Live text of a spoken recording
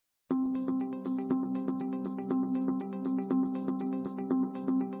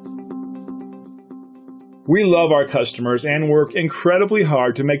We love our customers and work incredibly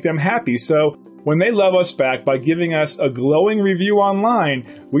hard to make them happy, so when they love us back by giving us a glowing review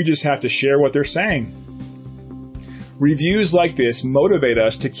online, we just have to share what they're saying. Reviews like this motivate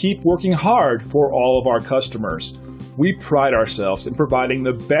us to keep working hard for all of our customers. We pride ourselves in providing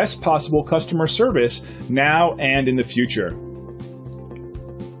the best possible customer service now and in the future.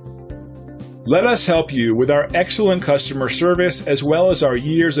 Let us help you with our excellent customer service as well as our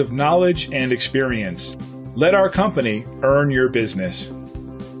years of knowledge and experience. Let our company earn your business.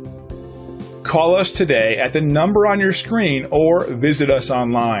 Call us today at the number on your screen or visit us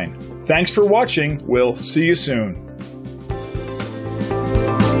online. Thanks for watching. We'll see you soon.